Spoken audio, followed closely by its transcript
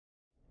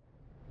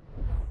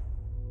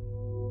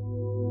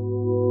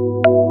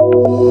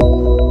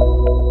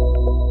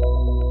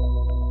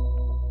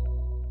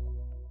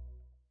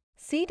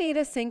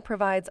CData Sync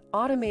provides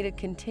automated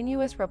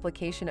continuous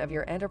replication of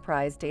your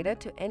enterprise data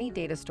to any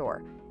data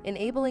store,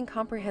 enabling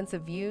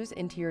comprehensive views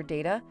into your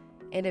data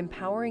and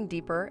empowering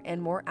deeper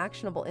and more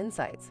actionable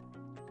insights.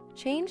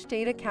 Change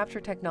data capture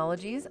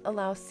technologies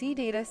allow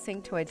CData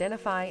Sync to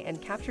identify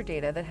and capture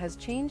data that has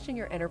changed in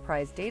your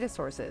enterprise data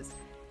sources,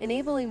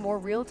 enabling more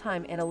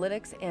real-time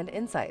analytics and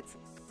insights.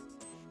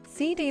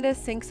 CData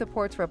Sync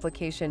supports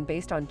replication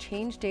based on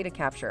change data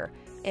capture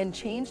and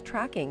change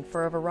tracking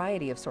for a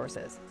variety of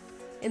sources.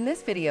 In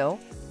this video,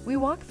 we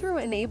walk through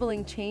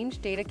enabling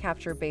change data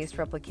capture-based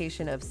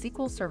replication of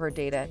SQL Server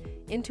data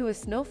into a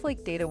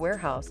Snowflake data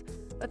warehouse,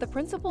 but the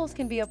principles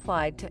can be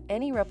applied to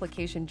any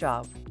replication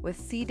job with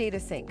CData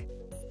Sync.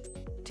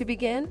 To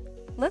begin,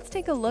 let's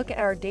take a look at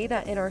our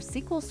data in our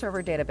SQL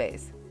Server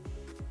database.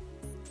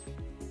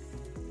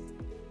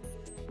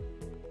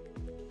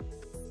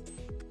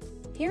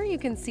 Here you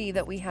can see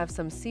that we have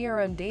some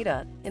CRM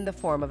data in the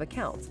form of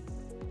accounts.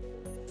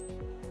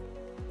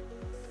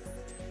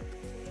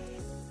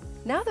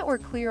 Now that we're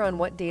clear on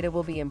what data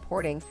we'll be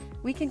importing,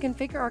 we can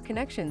configure our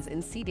connections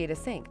in CData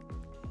Sync.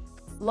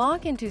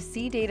 Log into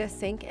CData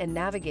Sync and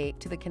navigate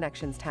to the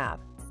Connections tab.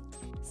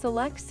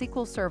 Select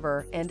SQL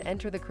Server and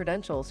enter the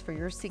credentials for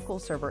your SQL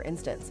Server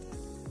instance.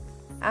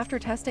 After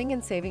testing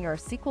and saving our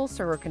SQL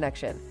Server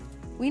connection,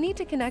 we need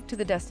to connect to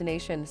the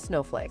destination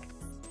Snowflake.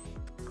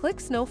 Click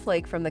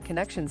Snowflake from the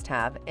Connections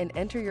tab and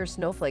enter your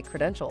Snowflake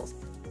credentials.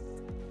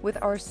 With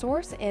our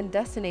source and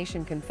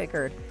destination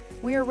configured,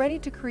 we are ready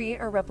to create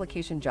our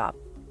replication job.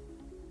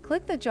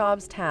 Click the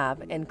Jobs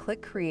tab and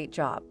click Create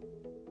Job.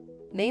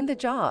 Name the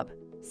job,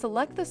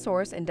 select the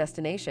source and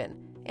destination,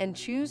 and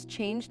choose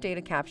Change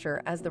Data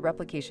Capture as the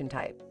replication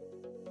type.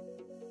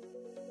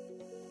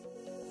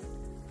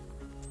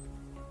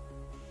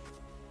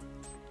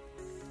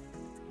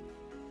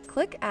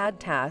 Click Add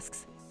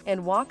Tasks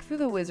and walk through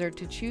the wizard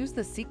to choose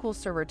the SQL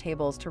Server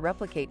tables to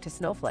replicate to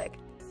Snowflake.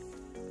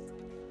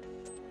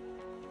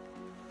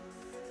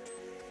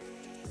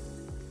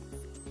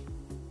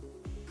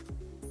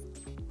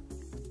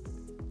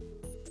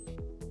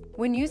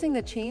 When using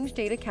the Change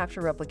Data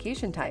Capture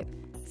replication type,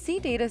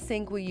 CData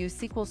Sync will use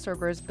SQL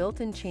Server's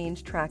built-in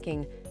change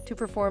tracking to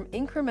perform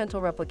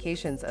incremental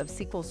replications of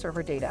SQL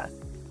Server data.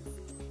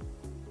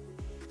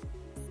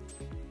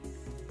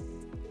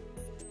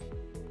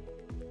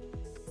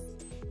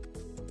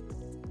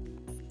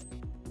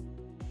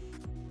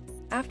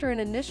 After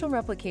an initial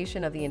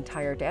replication of the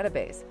entire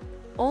database,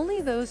 only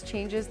those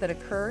changes that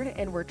occurred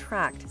and were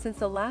tracked since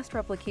the last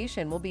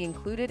replication will be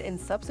included in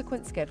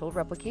subsequent scheduled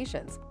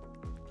replications.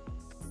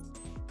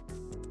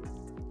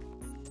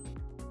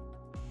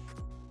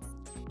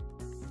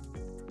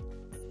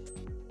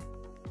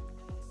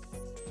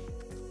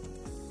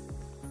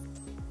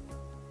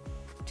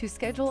 To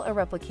schedule a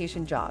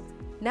replication job,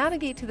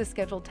 navigate to the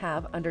Schedule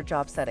tab under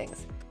Job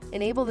Settings,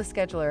 enable the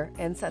scheduler,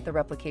 and set the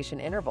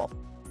replication interval.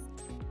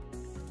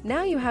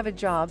 Now you have a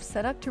job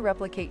set up to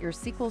replicate your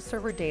SQL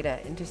Server data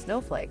into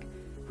Snowflake,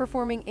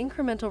 performing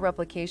incremental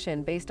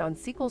replication based on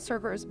SQL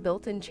Server's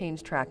built-in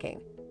change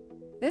tracking.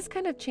 This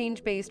kind of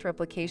change-based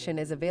replication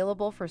is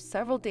available for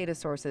several data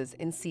sources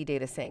in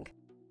CData Sync.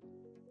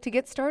 To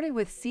get started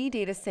with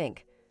CData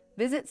Sync,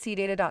 visit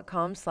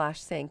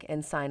cdata.com/sync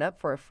and sign up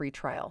for a free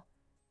trial.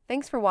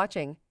 Thanks for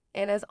watching,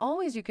 and as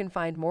always, you can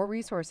find more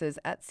resources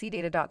at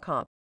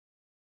cdata.com.